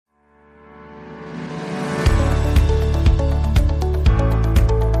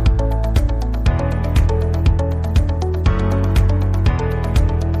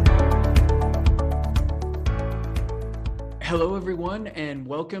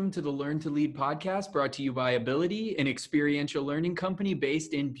welcome to the Learn to Lead podcast, brought to you by Ability, an experiential learning company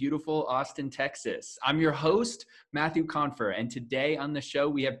based in beautiful Austin, Texas. I'm your host, Matthew Confer, and today on the show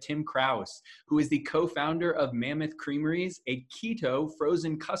we have Tim Kraus, who is the co-founder of Mammoth Creameries, a keto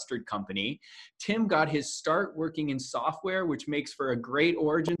frozen custard company. Tim got his start working in software, which makes for a great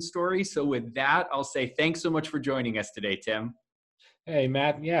origin story. So with that, I'll say thanks so much for joining us today, Tim. Hey,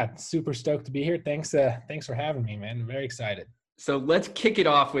 Matt. Yeah, super stoked to be here. Thanks for having me, man. I'm very excited. So let's kick it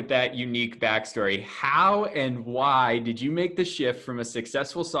off with that unique backstory. How and why did you make the shift from a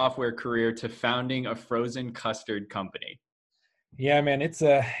successful software career to founding a frozen custard company? Yeah, man, it's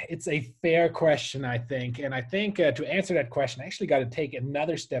a fair question, I think. And I think to answer that question, I actually got to take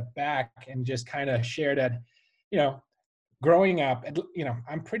another step back and just kind of share that, growing up,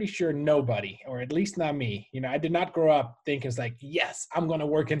 I'm pretty sure nobody, or at least not me, I did not grow up thinking it's like, yes, I'm going to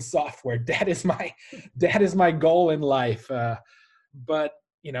work in software. That is my goal in life. But,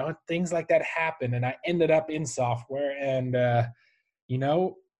 things like that happen, and I ended up in software, and,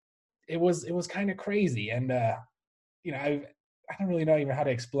 it was kind of crazy. And, I don't really know even how to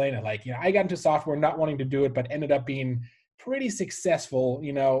explain it. Like, I got into software not wanting to do it, but ended up being pretty successful,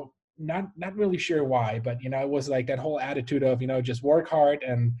 not really sure why, but, it was like that whole attitude of, just work hard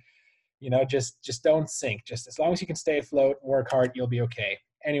and, just don't sink. Just as long as you can stay afloat, work hard, you'll be okay.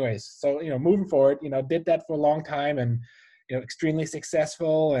 Anyways, so, moving forward, did that for a long time and, extremely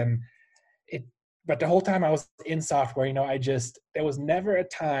successful. And but the whole time I was in software, there was never a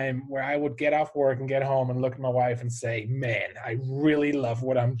time where I would get off work and get home and look at my wife and say, man, I really love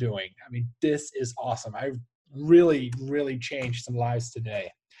what I'm doing. I mean, this is awesome. I really, really changed some lives today.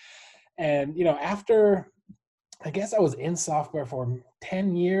 And, after, I guess I was in software for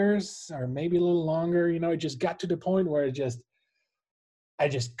 10 years or maybe a little longer, it just got to the point where I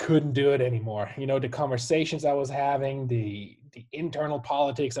just couldn't do it anymore. The conversations I was having, the internal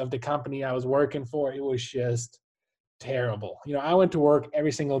politics of the company I was working for, it was just terrible. I went to work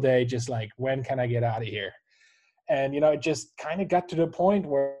every single day, just like, when can I get out of here? And, it just kind of got to the point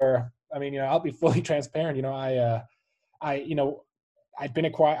where, I'll be fully transparent. I'd been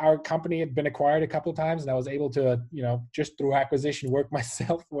acquired, our company had been acquired a couple of times, and I was able to, just through acquisition, work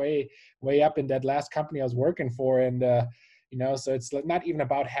myself way up in that last company I was working for. And, so it's not even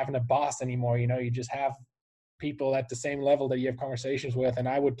about having a boss anymore. You just have people at the same level that you have conversations with. And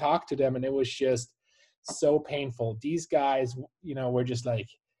I would talk to them, and it was just so painful. These guys, were just like,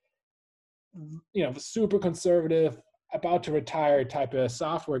 super conservative, about to retire type of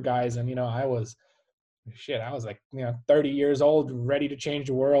software guys. And, I was like, 30 years old, ready to change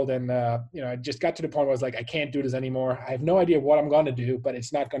the world. And, I just got to the point where I was like, I can't do this anymore. I have no idea what I'm going to do, but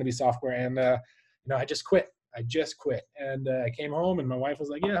it's not going to be software. And, I just quit. And I came home, and my wife was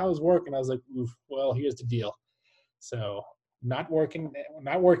like, yeah, how was work? And I was like, oof, well, here's the deal. So not working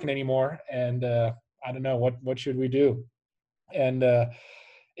anymore. And I don't know, what should we do? And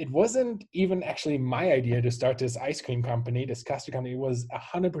it wasn't even actually my idea to start this ice cream company, this custard company. It was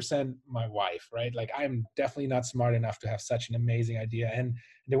 100% my wife, right? Like, I'm definitely not smart enough to have such an amazing idea. And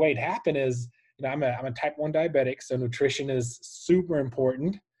the way it happened is, I'm a type 1 diabetic, so nutrition is super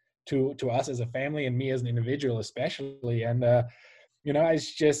important to us as a family, and me as an individual especially. And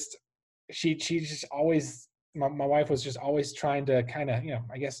she just always, my wife was just always trying to kind of,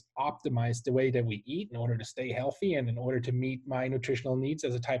 I guess, optimize the way that we eat in order to stay healthy and in order to meet my nutritional needs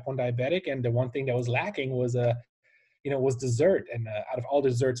as a type 1 diabetic. And the one thing that was lacking was was dessert. And out of all the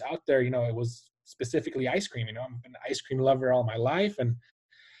desserts out there, it was specifically ice cream. I'm an ice cream lover all my life, and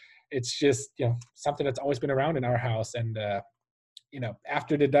it's just, something that's always been around in our house. And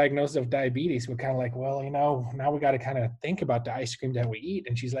after the diagnosis of diabetes, we're kind of like, well, now we got to kind of think about the ice cream that we eat.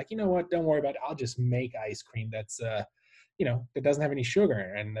 And she's like, you know what, don't worry about it. I'll just make ice cream that's, that doesn't have any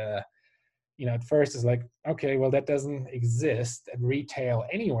sugar. And, at first it's like, okay, well, that doesn't exist at retail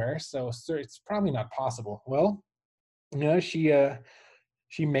anywhere. So it's probably not possible. Well,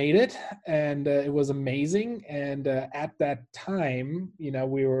 she made it, and it was amazing. And at that time,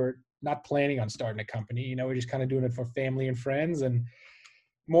 we were not planning on starting a company. We're just kind of doing it for family and friends. And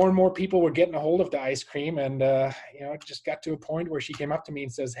more people were getting a hold of the ice cream. And, it just got to a point where she came up to me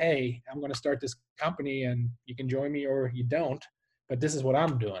and says, hey, I'm going to start this company, and you can join me or you don't, but this is what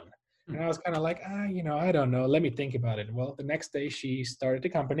I'm doing. And I was kind of like, I don't know. Let me think about it. Well, the next day she started the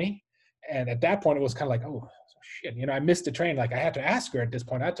company. And at that point it was kind of like, oh shit, I missed the train. Like, I had to ask her at this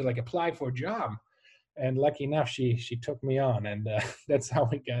point. I had to apply for a job. And lucky enough, she took me on, and that's how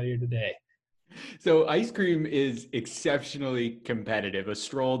we got here today. So ice cream is exceptionally competitive. A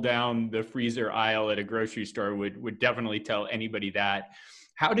stroll down the freezer aisle at a grocery store would definitely tell anybody that.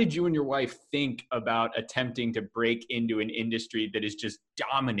 How did you and your wife think about attempting to break into an industry that is just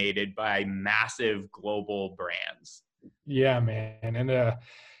dominated by massive global brands? Yeah, man. And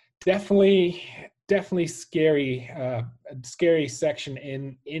definitely definitely scary scary section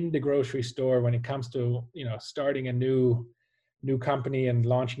in the grocery store when it comes to, starting a new company and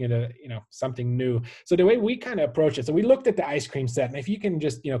launching it, something new. So the way we kind of approach it, so we looked at the ice cream set, and if you can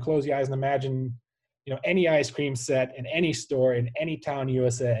just, close your eyes and imagine, any ice cream set in any store in any town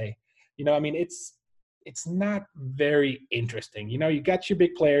USA, I mean, it's not very interesting. You got your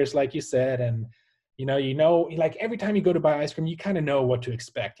big players, like you said, and like every time you go to buy ice cream, you kind of know what to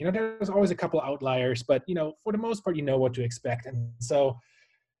expect. There's always a couple outliers, but for the most part, you know what to expect. And so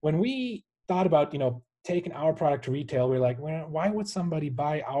when we thought about, taking our product to retail, we're like, well, why would somebody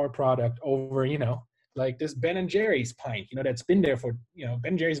buy our product over, like this Ben and Jerry's pint, that's been there for, Ben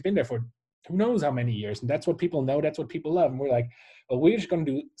and Jerry's been there for who knows how many years. And that's what people know. That's what people love. And we're like, well, we're just going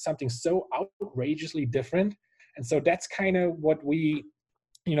to do something so outrageously different. And so that's kind of what we,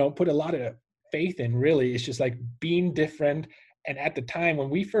 put a lot of faith in, really. It's just like being different. And at the time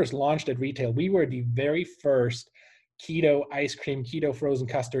when we first launched at retail, we were the very first keto ice cream, keto frozen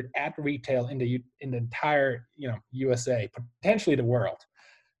custard at retail in the entire, USA, potentially the world.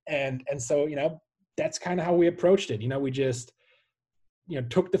 And so, that's kind of how we approached it. We just,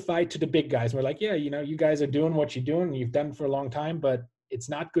 took the fight to the big guys. We're like, yeah, you guys are doing what you're doing. You've done it for a long time, but it's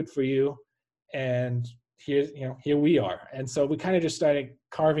not good for you. And here we are. And so we kind of just started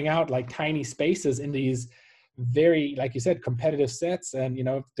carving out like tiny spaces in these very, like you said, competitive sets. And,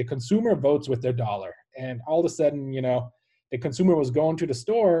 the consumer votes with their dollar. And all of a sudden, the consumer was going to the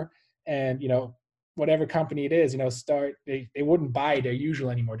store and, whatever company it is, they wouldn't buy their usual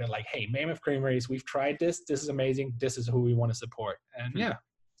anymore. They're like, hey, Mammoth Creameries, we've tried this. This is amazing. This is who we want to support. And yeah,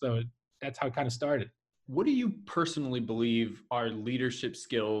 so that's how it kind of started. What do you personally believe are leadership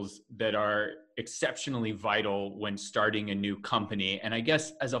skills that are exceptionally vital when starting a new company? And I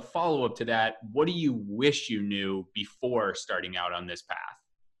guess as a follow-up to that, what do you wish you knew before starting out on this path?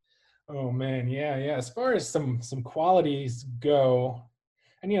 Oh man, yeah. As far as some qualities go,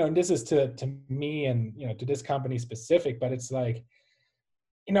 and this is to me and to this company specific, but it's like,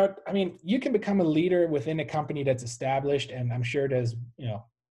 I mean, you can become a leader within a company that's established, and I'm sure there's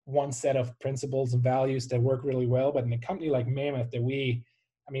one set of principles and values that work really well. But in a company like Mammoth that we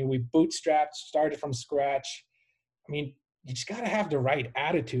bootstrapped, started from scratch. I mean, you just got to have the right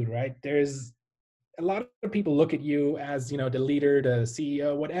attitude, right? There's a lot of people look at you as, the leader, the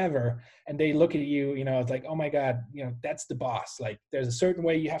CEO, whatever, and they look at you, it's like, oh my God, that's the boss. Like there's a certain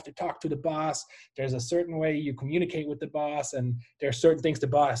way you have to talk to the boss. There's a certain way you communicate with the boss, and there are certain things the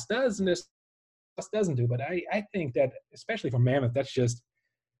boss does and this boss doesn't do. But I think that, especially for Mammoth, that's just,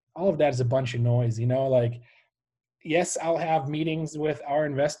 all of that is a bunch of noise, like, yes, I'll have meetings with our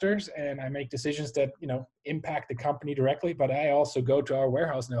investors and I make decisions that, impact the company directly, but I also go to our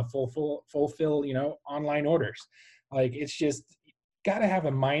warehouse now, fulfill, online orders. Like, it's just got to have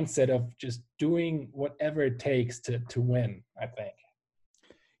a mindset of just doing whatever it takes to win, I think.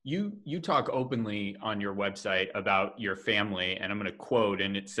 You talk openly on your website about your family, and I'm going to quote,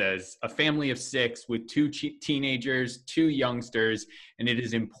 and it says, a family of 6 with 2 teenagers, 2 youngsters, and it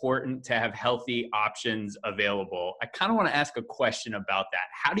is important to have healthy options available. I kind of want to ask a question about that.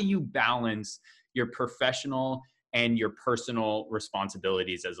 How do you balance your professional and your personal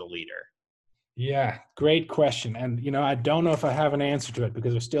responsibilities as a leader? Yeah, great question. And, I don't know if I have an answer to it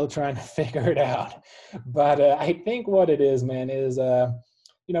because we're still trying to figure it out. But I think what it is, man, is,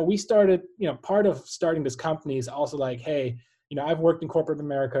 we started, part of starting this company is also like, hey, I've worked in corporate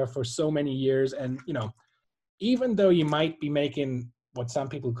America for so many years. And, even though you might be making what some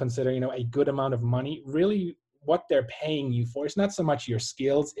people consider, a good amount of money, really what they're paying you for, it's not so much your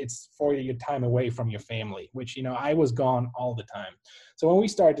skills, it's for your time away from your family, which, I was gone all the time. So when we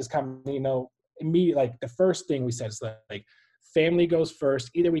started this company, immediately, like the first thing we said is like, family goes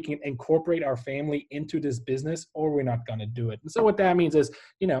first. Either we can incorporate our family into this business or we're not going to do it. And so what that means is,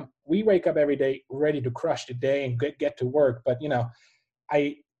 we wake up every day ready to crush the day and get to work. But,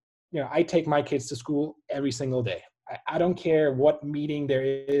 I take my kids to school every single day. I don't care what meeting there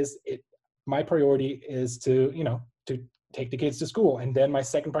is. My priority is to take the kids to school. And then my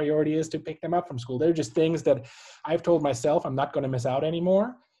second priority is to pick them up from school. They're just things that I've told myself I'm not going to miss out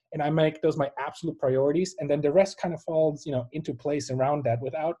anymore. And I make those my absolute priorities. And then the rest kind of falls, into place around that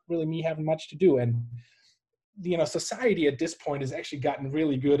without really me having much to do. And, society at this point has actually gotten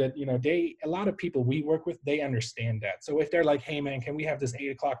really good at, a lot of people we work with, they understand that. So if they're like, hey man, can we have this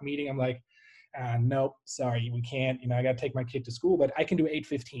 8:00 meeting? I'm like, nope, sorry, we can't, I got to take my kid to school, but I can do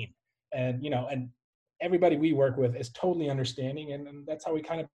 8:15. And, and everybody we work with is totally understanding, and that's how we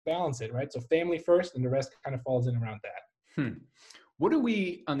kind of balance it, right? So family first, and the rest kind of falls in around that. What do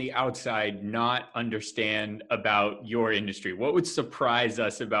we on the outside not understand about your industry? What would surprise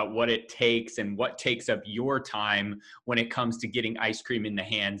us about what it takes and what takes up your time when it comes to getting ice cream in the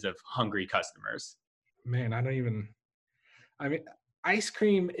hands of hungry customers? Man, I mean, ice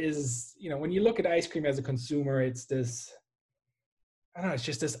cream is, when you look at ice cream as a consumer, it's this, I don't know, it's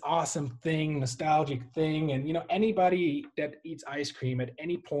just this awesome thing, nostalgic thing. And, anybody that eats ice cream at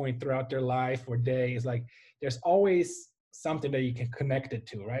any point throughout their life or day is like, there's always something that you can connect it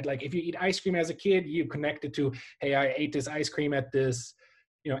to, right? Like if you eat ice cream as a kid, you connect it to, hey, I ate this ice cream at this,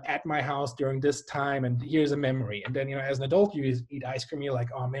 at my house during this time, and here's a memory. And then, as an adult, you eat ice cream, you're like,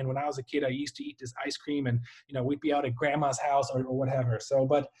 oh man, when I was a kid, I used to eat this ice cream, and, we'd be out at grandma's house or whatever. So,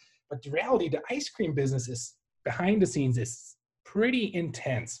 but the reality, the ice cream business is behind the scenes is pretty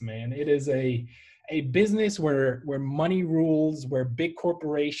intense, man. It is a business where money rules, where big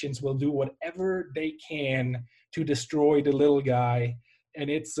corporations will do whatever they can to destroy the little guy. And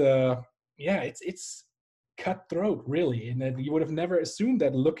it's cutthroat, really. And then you would have never assumed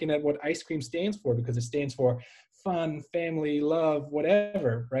that looking at what ice cream stands for, because it stands for fun, family, love,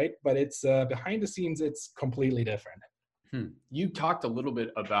 whatever, right? But it's behind the scenes, it's completely different. You talked a little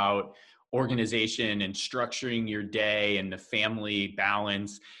bit about organization and structuring your day and the family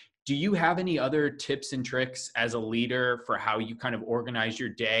balance. Do you have any other tips and tricks as a leader for how you kind of organize your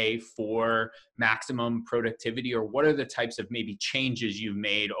day for maximum productivity? Or what are the types of maybe changes you've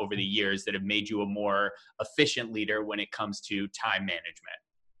made over the years that have made you a more efficient leader when it comes to time management?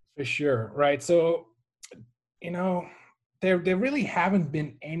 For sure, right? So, there really haven't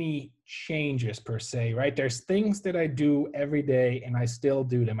been any changes per se, right? There's things that I do every day and I still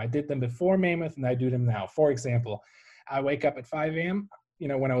do them. I did them before Mammoth and I do them now. For example, I wake up at 5 a.m.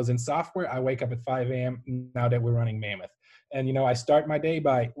 When I was in software, I wake up at 5 a.m. now that we're running Mammoth. And, I start my day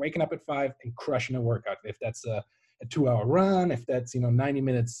by waking up at 5 and crushing a workout. If that's a 2-hour run, if that's, 90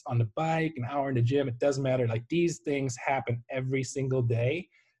 minutes on the bike, an hour in the gym, it doesn't matter. Like these things happen every single day.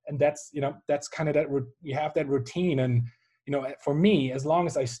 And that's kind of that, you have that routine. And, for me, as long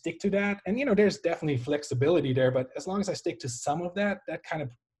as I stick to that, and, there's definitely flexibility there, but as long as I stick to some of that, that kind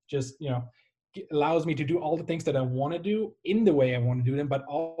of just, allows me to do all the things that I want to do in the way I want to do them, but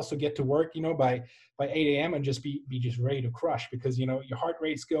also get to work, by 8 a.m. and just be just ready to crush, because, your heart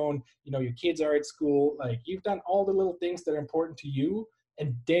rate's going, your kids are at school, like you've done all the little things that are important to you.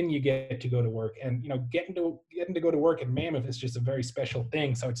 And then you get to go to work, and, getting to go to work at Mammoth is just a very special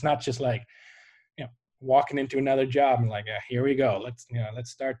thing. So it's not just like, walking into another job and like, here we go. Let's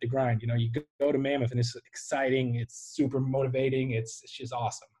start the grind. You go to Mammoth and it's exciting. It's super motivating. It's just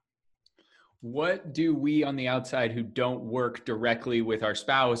awesome. What do we on the outside who don't work directly with our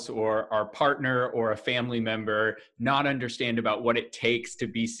spouse or our partner or a family member not understand about what it takes to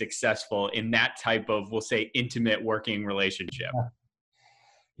be successful in that type of, we'll say, intimate working relationship?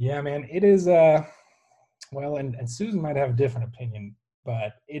 Yeah, man, it is, well, and Susan might have a different opinion,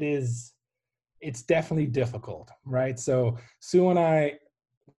 but it's definitely difficult, right? So Sue and I,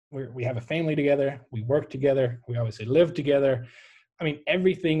 we have a family together, we work together, we obviously live together. I mean,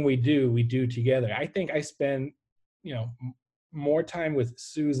 everything we do together. I think I spend, more time with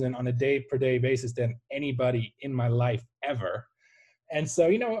Susan on a day-per-day basis than anybody in my life ever. And so,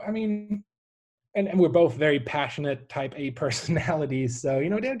 I mean, and we're both very passionate type A personalities. So,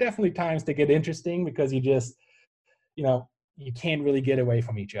 there are definitely times to get interesting because you just, you can't really get away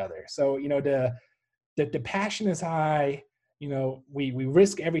from each other. So, the passion is high. We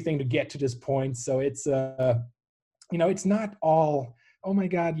risk everything to get to this point. So it's it's not all, oh my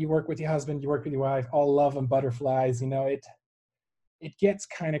God, you work with your husband, you work with your wife, all love and butterflies. It gets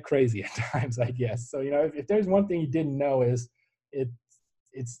kind of crazy at times, I guess. So, if there's one thing you didn't know is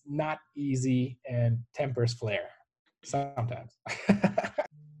it's not easy and tempers flare sometimes.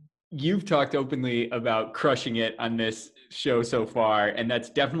 You've talked openly about crushing it on this show so far, and that's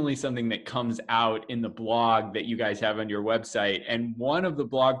definitely something that comes out in the blog that you guys have on your website. And one of the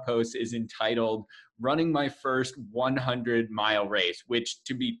blog posts is entitled Running My First 100-Mile Race, which,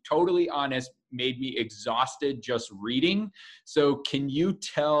 to be totally honest, made me exhausted just reading. So can you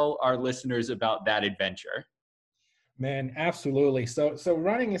tell our listeners about that adventure? Man, absolutely. So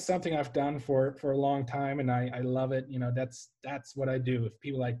running is something I've done for a long time, and I love it. That's what I do. If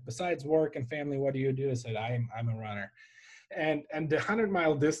people like, besides work and family, what do you do? I said, I'm a runner. And the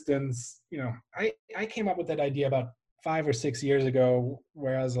 100-mile distance, I came up with that idea about 5 or 6 years ago,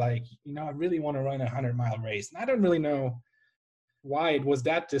 where I was like, I really want to run a 100-mile race. And I don't really know why it was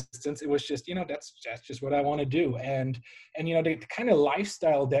that distance. It was just, that's just what I want to do. And the kind of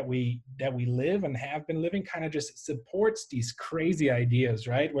lifestyle that we live and have been living kind of just supports these crazy ideas,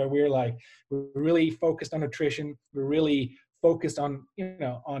 right? Where we're really focused on nutrition. We're really focused on,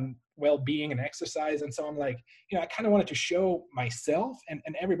 on well-being and exercise. And so I'm like, I kind of wanted to show myself and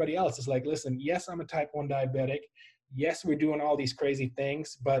everybody else is like, listen, yes, I'm a type 1 diabetic. Yes, we're doing all these crazy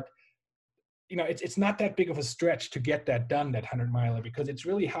things, but it's not that big of a stretch to get that done, that 100-miler, because it's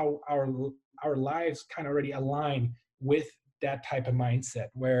really how our lives kind of already align with that type of mindset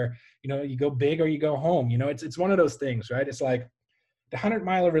where, you go big or you go home. It's one of those things, right? It's like the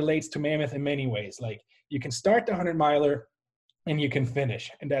 100-miler relates to Mammoth in many ways. Like you can start the 100-miler and you can finish,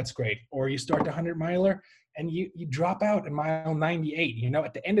 and that's great. Or you start the 100-miler and you drop out at mile 98.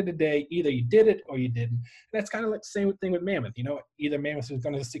 At the end of the day, either you did it or you didn't. And that's kind of like the same thing with Mammoth. Either Mammoth is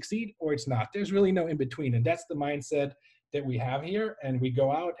going to succeed or it's not. There's really no in between. And that's the mindset that we have here. And we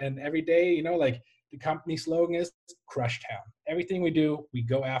go out and every day, like the company slogan is Crush Town. Everything we do, we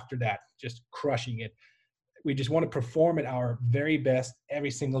go after that, just crushing it. We just want to perform at our very best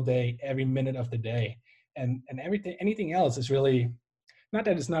every single day, every minute of the day. And anything else is really, not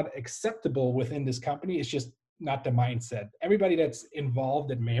that it's not acceptable within this company, it's just not the mindset. Everybody that's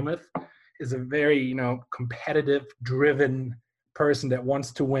involved at Mammoth is a very, competitive, driven person that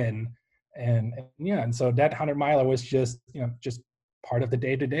wants to win. And so that 100-miler was just part of the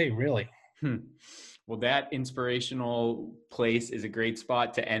day-to-day, really. Well, that inspirational place is a great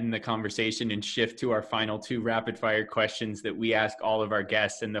spot to end the conversation and shift to our final 2 rapid fire questions that we ask all of our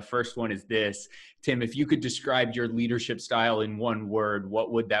guests. And the first one is this: Tim, if you could describe your leadership style in one word,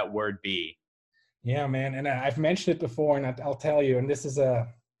 what would that word be? Yeah, man. And I've mentioned it before, and I'll tell you, and this is a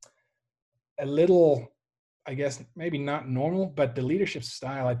little, I guess, maybe not normal, but the leadership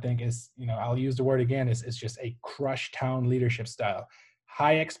style, I think, is, I'll use the word again, is just a Crush Town leadership style.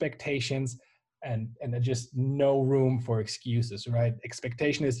 High expectations, and just no room for excuses, right?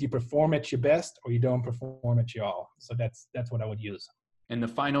 Expectation is you perform at your best or you don't perform at your all. So that's what I would use. And the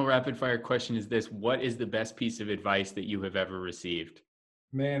final rapid fire question is this: what is the best piece of advice that you have ever received?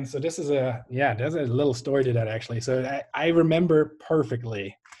 Man, so there's a little story to that, actually. So I remember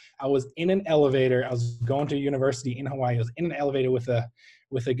perfectly. I was in an elevator. I was going to university in Hawaii. I was in an elevator with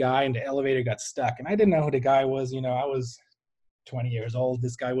a guy, and the elevator got stuck. And I didn't know who the guy was. I was 20 years old.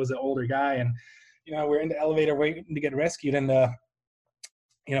 This guy was an older guy, and we're in the elevator waiting to get rescued, and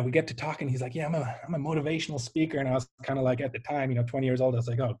we get to talking. He's like, yeah, I'm a motivational speaker. And I was kind of like, at the time, 20 years old, I was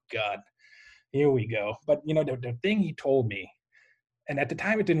like, oh God, here we go. But the thing he told me, and at the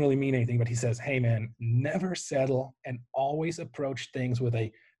time it didn't really mean anything, but he says, hey man, never settle and always approach things with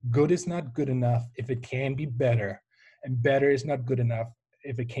a good is not good enough if it can be better, and better is not good enough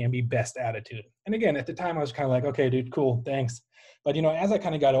if it can be best attitude. And again, at the time I was kind of like, okay, dude, cool, thanks. But, as I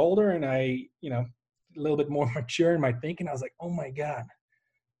kind of got older and I, a little bit more mature in my thinking, I was like, oh my God,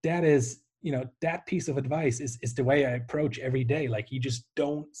 that is, that piece of advice is the way I approach every day. Like, you just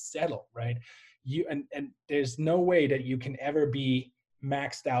don't settle, right? And there's no way that you can ever be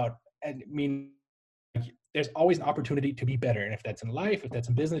maxed out. And I mean, there's always an opportunity to be better. And if that's in life, if that's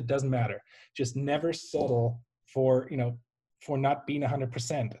in business, it doesn't matter. Just never settle for not being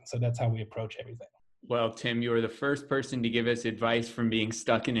 100%. So that's how we approach everything. Well, Tim, you are the first person to give us advice from being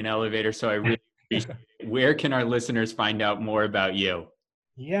stuck in an elevator. So I really appreciate it. Where can our listeners find out more about you?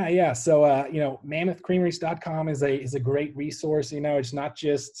 Yeah. So, mammothcreameries.com is a great resource. It's not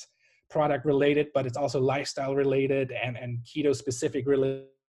just product related, but it's also lifestyle related and keto specific related.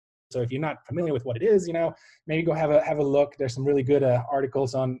 So if you're not familiar with what it is, maybe go have a look. There's some really good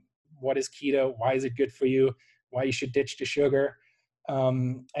articles on what is keto, why is it good for you, why you should ditch the sugar.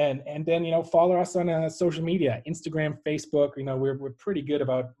 And then, follow us on social media, Instagram, Facebook. We're pretty good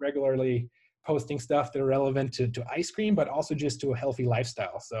about regularly posting stuff that are relevant to ice cream, but also just to a healthy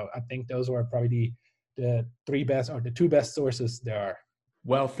lifestyle. So I think those are probably the 2 best sources there are.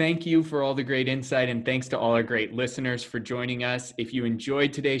 Well, thank you for all the great insight, and thanks to all our great listeners for joining us. If you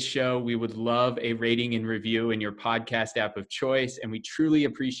enjoyed today's show, we would love a rating and review in your podcast app of choice, and we truly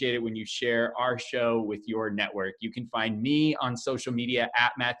appreciate it when you share our show with your network. You can find me on social media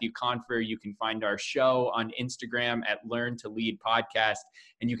at Matthew Confer. You can find our show on Instagram at Learn to Lead Podcast,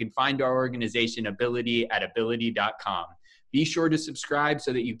 and you can find our organization Ability at ability.com. Be sure to subscribe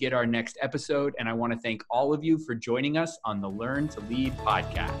so that you get our next episode. And I want to thank all of you for joining us on the Learn to Lead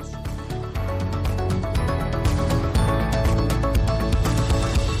podcast.